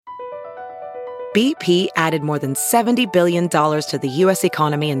BP added more than $70 billion to the U.S.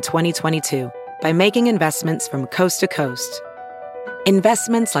 economy in 2022 by making investments from coast to coast.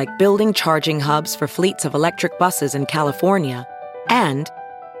 Investments like building charging hubs for fleets of electric buses in California and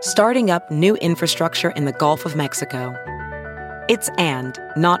starting up new infrastructure in the Gulf of Mexico. It's and,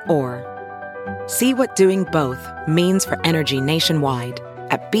 not or. See what doing both means for energy nationwide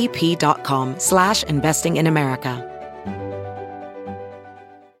at bp.com/investing in America.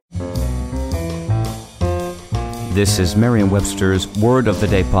 This is Merriam-Webster's Word of the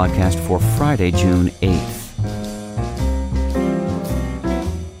Day podcast for Friday, June 8th.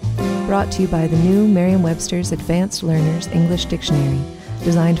 Brought to you by the new Merriam-Webster's Advanced Learners English Dictionary,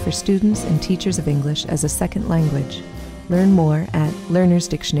 designed for students and teachers of English as a second language. Learn more at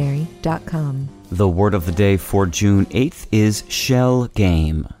learnersdictionary.com. The word of the day for June 8th is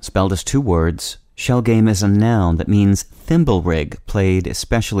SHEL-GAYM, spelled as two words. SHEL-GAYM is a noun that means thimblerig, played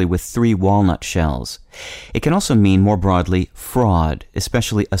especially with 3 walnut shells. It can also mean, more broadly, fraud,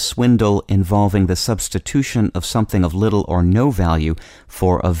 especially a swindle involving the substitution of something of little or no value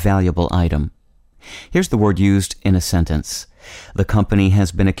for a valuable item. Here's the word used in a sentence. The company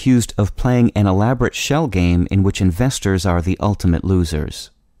has been accused of playing an elaborate shell game in which investors are the ultimate losers.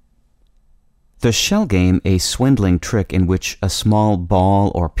 The shell game, a swindling trick in which a small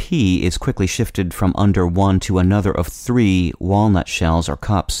ball or pea is quickly shifted from under one to another of 3 walnut shells or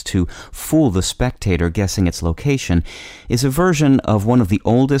cups to fool the spectator guessing its location, is a version of one of the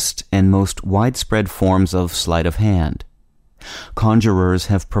oldest and most widespread forms of sleight of hand. Conjurers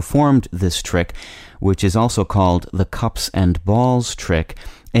have performed this trick, which is also called the cups and balls trick,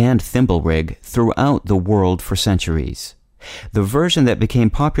 and thimblerig, throughout the world for centuries. The version that became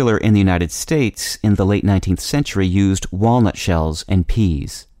popular in the United States in the late 19th century used walnut shells and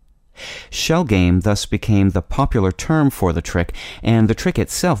peas. Shell-game thus became the popular term for the trick, and the trick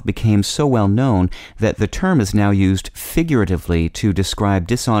itself became so well known that the term is now used figuratively to describe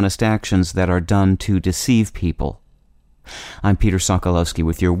dishonest actions that are done to deceive people. I'm Peter Sokolowski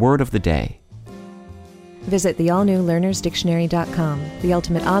with your Word of the Day. Visit the all-new learnersdictionary.com, the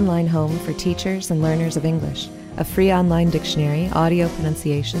ultimate online home for teachers and learners of English. A free online dictionary, audio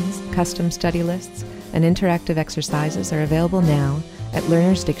pronunciations, custom study lists, and interactive exercises are available now at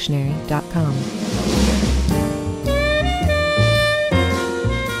learnersdictionary.com.